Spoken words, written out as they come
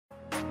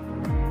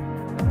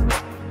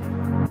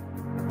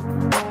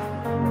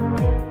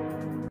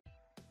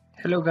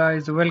Hello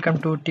guys, welcome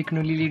to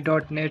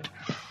technology.net.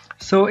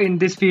 So in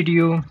this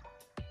video,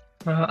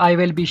 I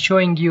will be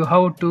showing you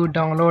how to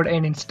download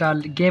and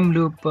install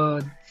Gameloop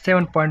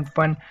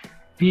 7.1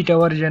 beta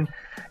version.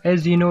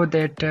 As you know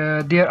that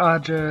there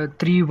are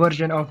three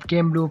versions of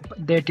Gameloop.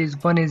 That is,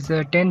 one is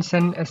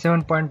Tension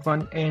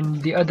 7.1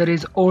 and the other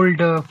is old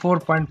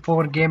 4.4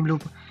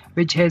 Gameloop,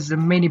 which has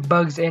many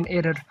bugs and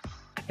error.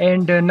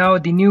 And now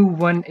the new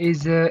one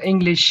is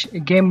English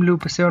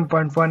Gameloop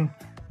 7.1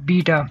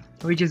 beta,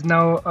 which is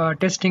now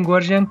testing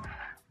version,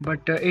 but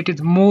it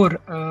is more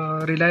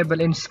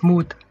reliable and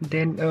smooth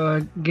than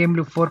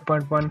Gameloop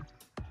 4.1,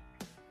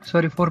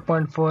 sorry,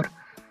 4.4.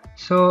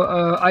 So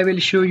I will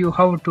show you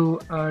how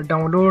to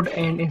download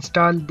and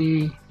install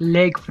the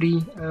lag-free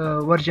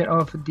version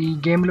of the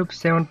Gameloop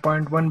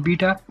 7.1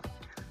 beta.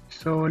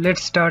 So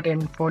let's start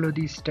and follow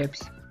these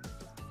steps.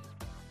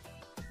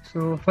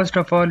 So first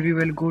of all, we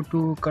will go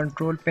to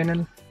control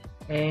panel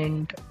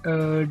and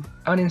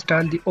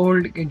uninstall the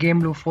old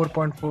Gameloop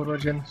 4.4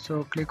 version.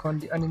 So click on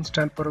the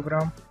uninstall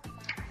program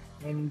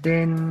and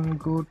then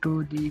go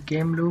to the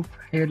Gameloop.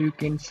 Here you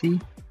can see.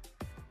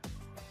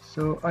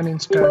 So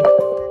uninstall.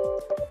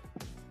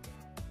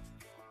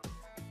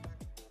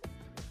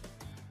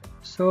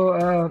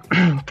 So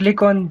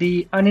click on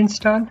the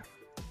uninstall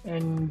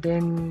and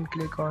then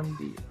click on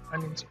the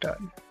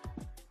uninstall.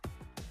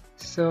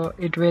 So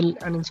it will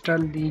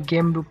uninstall the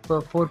Gameloop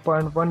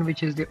 4.1,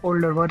 which is the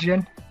older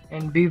version,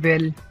 and we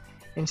will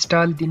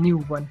install the new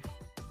one.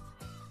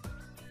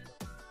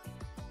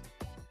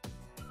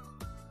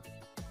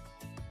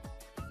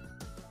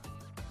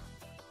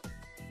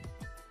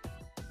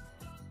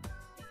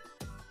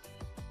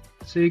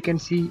 So you can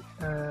see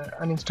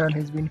uninstall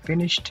has been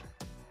finished.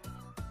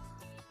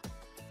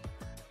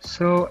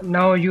 So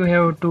now you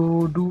have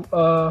to do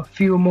a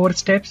few more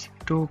steps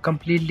to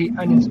completely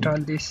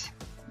uninstall this.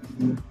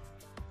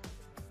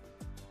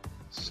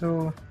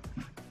 So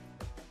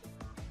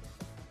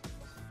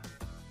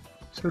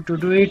to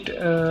do it,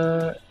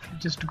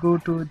 just go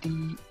to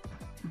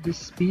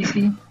this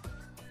PC,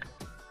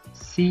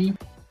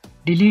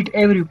 delete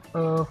every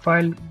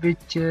file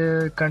which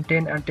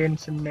contain a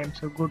Tension name.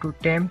 So go to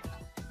temp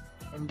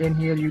and then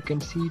here you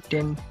can see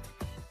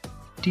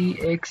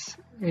 10tx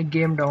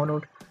game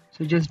download.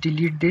 So just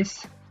delete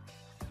this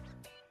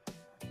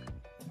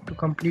to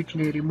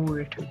completely remove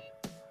it.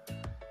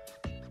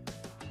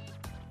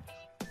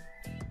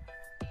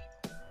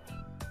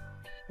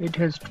 It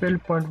has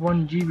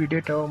 12.1 GB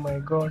data. Oh my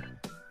god.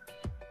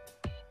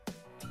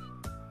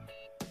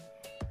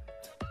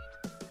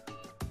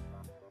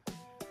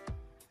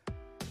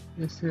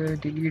 Just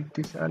delete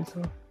this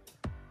also.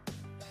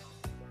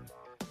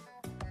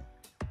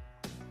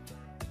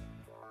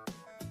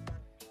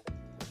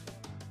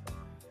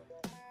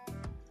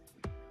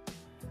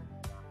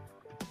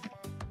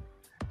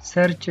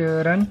 Search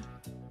run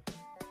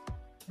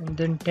and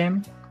then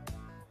temp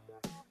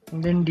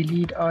and then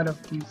delete all of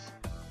these.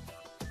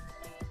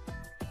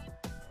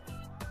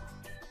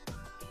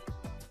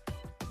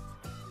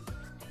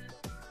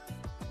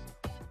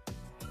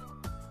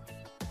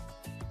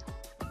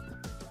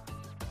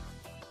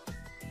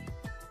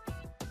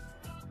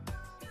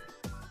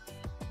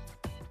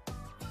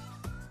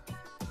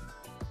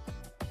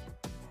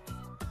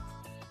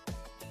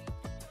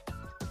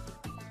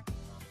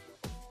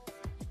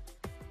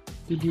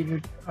 Delete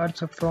it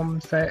also from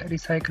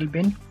recycle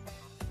bin.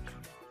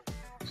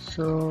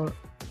 So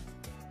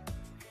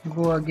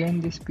go again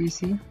this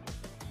PC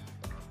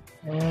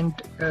and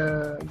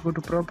go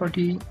to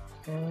property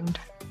and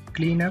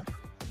clean up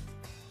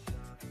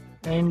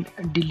and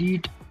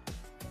delete,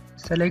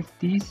 select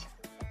these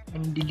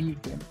and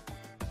delete them.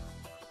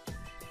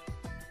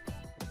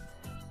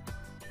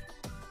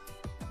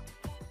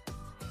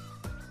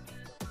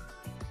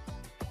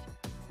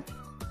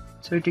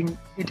 So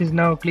it is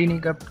now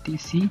cleaning up the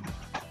C.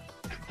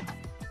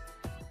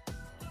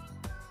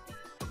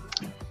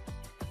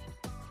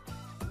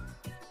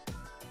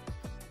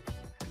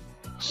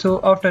 So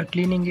after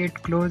cleaning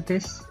it, close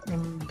this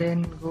and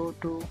then go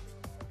to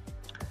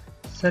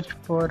search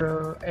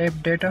for app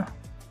data.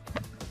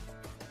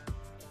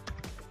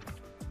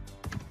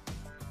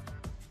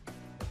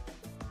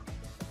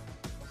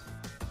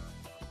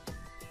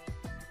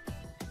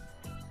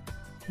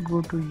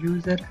 Go to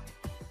user,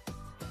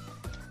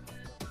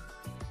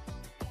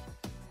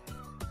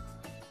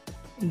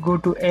 go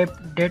to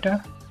app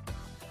data,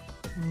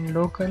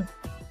 local.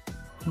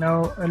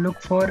 Now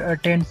look for a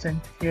Tension.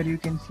 Here you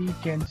can see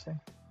Tension.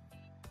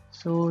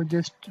 So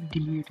just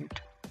delete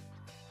it.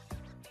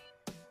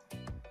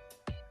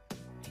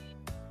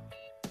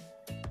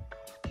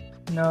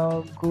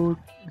 Now go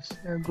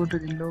to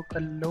the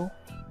local low.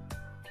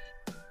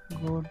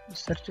 Go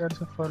search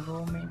also for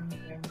roaming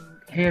and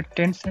here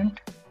Tension.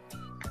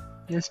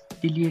 Just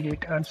delete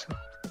it also.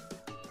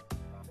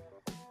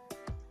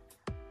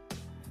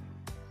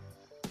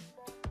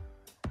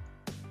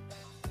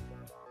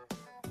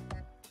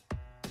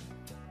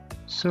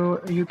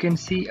 So you can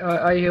see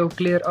I have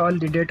cleared all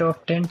the data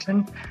of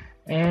Tension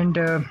and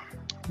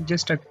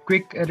just a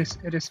quick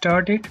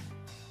restart it.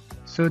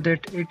 so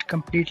that it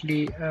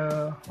completely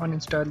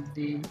uninstall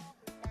the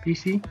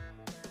PC.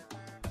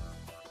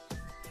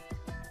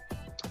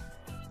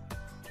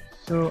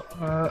 So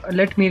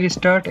let me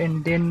restart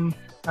and then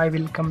I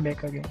will come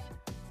back again.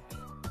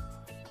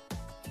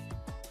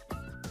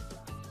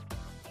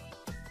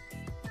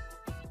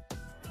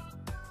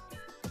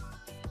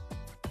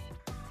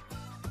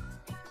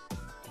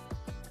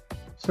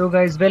 So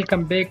guys,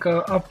 welcome back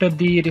after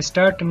the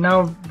restart.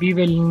 Now we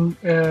will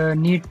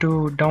need to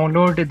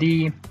download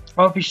the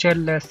official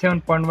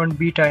 7.1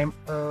 beta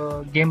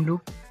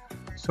Gameloop.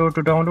 So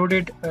to download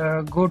it,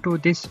 go to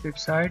this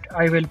website.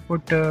 I will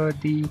put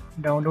the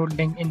download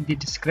link in the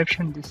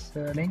description, this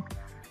link.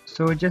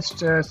 So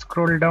just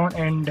scroll down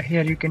and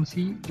here you can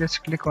see,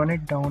 just click on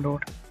it,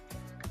 download,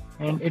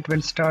 and it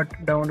will start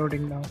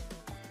downloading now.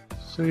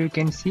 So you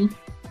can see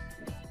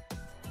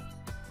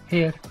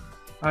here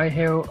I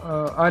have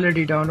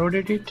already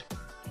downloaded it.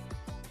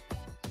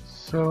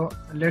 So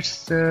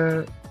let's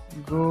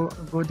go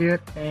there,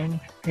 and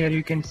here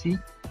you can see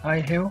I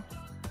have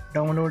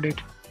downloaded.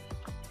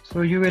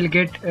 So you will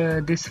get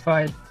this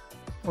file.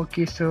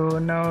 Okay, so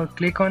now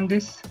click on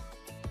this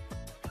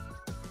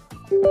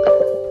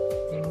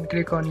and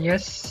click on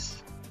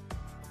yes,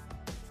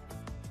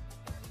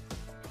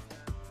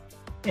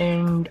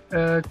 and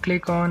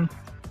click on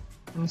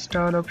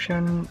install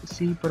option,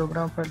 see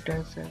program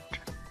file set.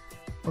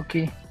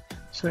 Okay,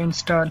 so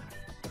install.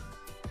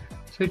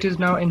 So it is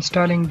now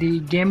installing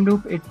the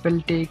Gameloop. It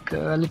will take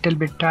a little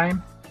bit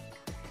time,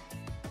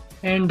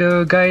 and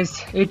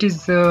guys, it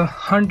is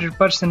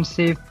 100%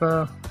 safe.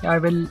 I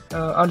will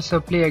also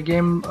play a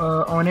game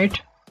on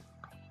it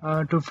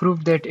to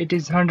prove that it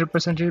is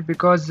 100% safe,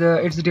 because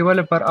its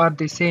developer are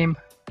the same.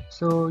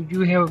 So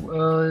you have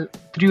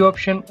three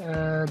options,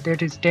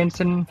 that is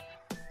Tencent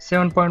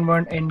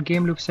 7.1 and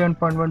Gameloop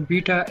 7.1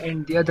 beta,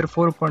 and the other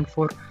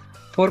 4.4.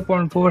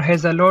 4.4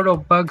 has a lot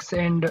of bugs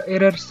and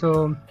errors,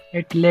 so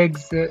it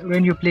lags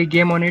when you play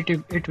game on it.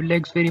 It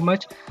lags very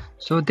much.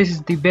 So this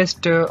is the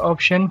best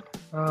option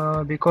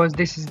because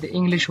this is the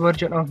English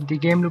version of the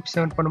Gameloop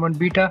 7.1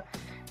 beta,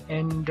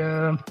 and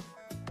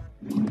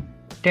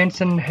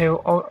Tencent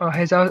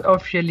has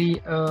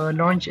officially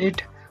launched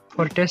it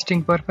for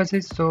testing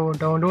purposes. So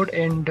download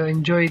and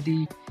enjoy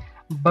the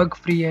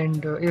bug-free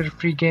and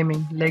error-free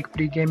gaming,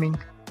 lag-free gaming.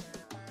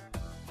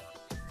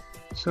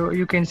 So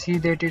you can see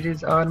that it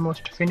is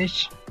almost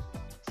finished,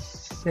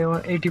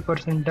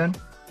 80% done.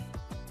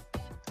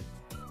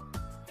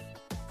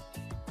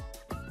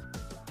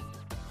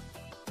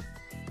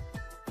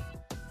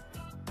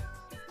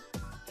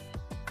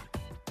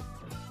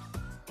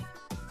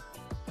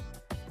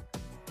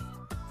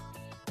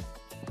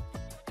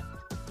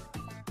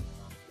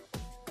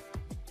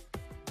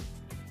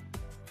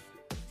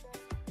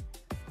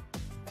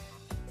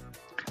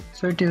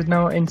 So it is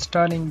now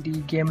installing the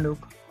Gameloop.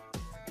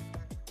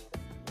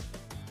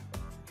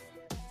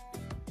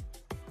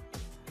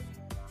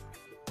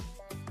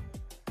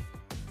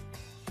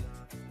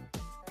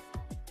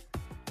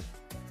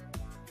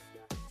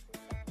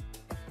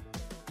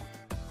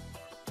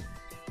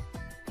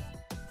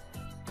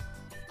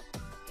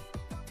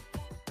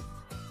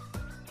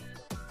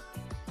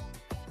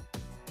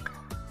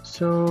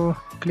 So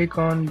click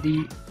on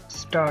the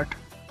start.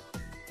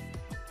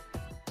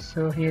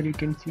 So here you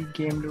can see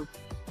Gameloop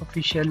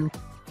official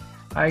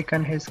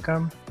icon has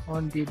come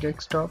on the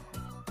desktop.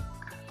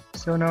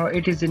 So now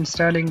it is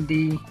installing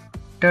the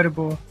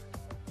Turbo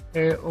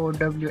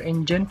AOW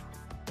engine.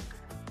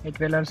 It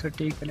will also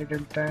take a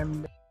little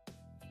time.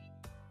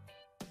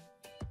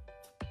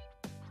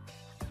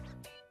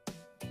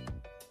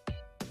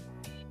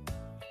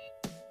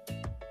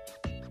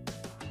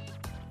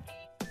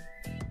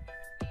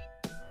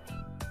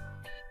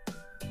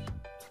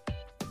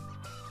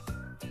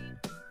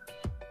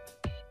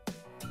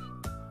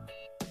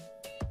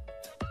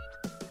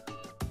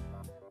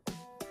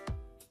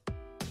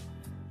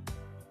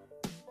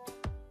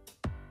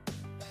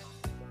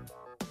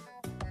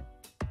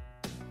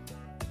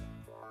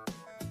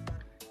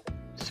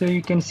 So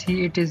you can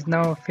see it is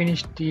now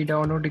finished the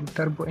downloading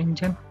Turbo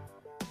engine.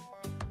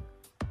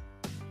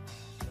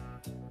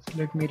 So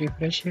let me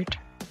refresh it.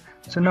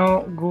 So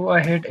now go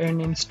ahead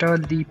and install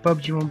the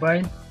PUBG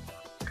Mobile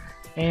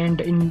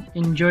and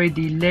enjoy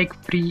the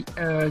lag-free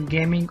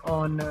gaming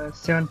on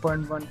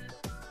 7.1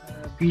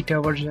 beta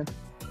version.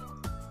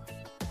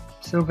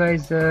 So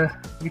guys,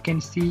 you can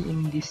see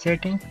in the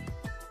setting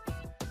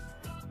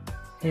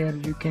here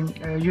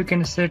you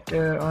can set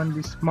on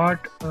the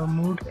smart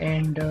mode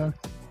and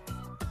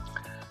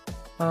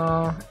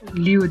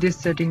leave this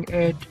setting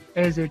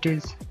as it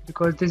is,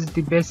 because this is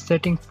the best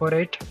setting for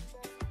it.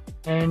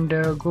 And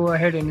go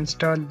ahead and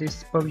install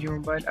this PUBG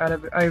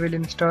Mobile. I will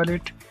install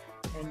it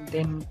and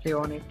then play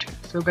on it.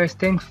 So guys,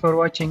 thanks for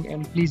watching,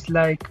 and please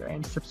like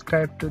and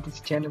subscribe to this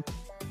channel.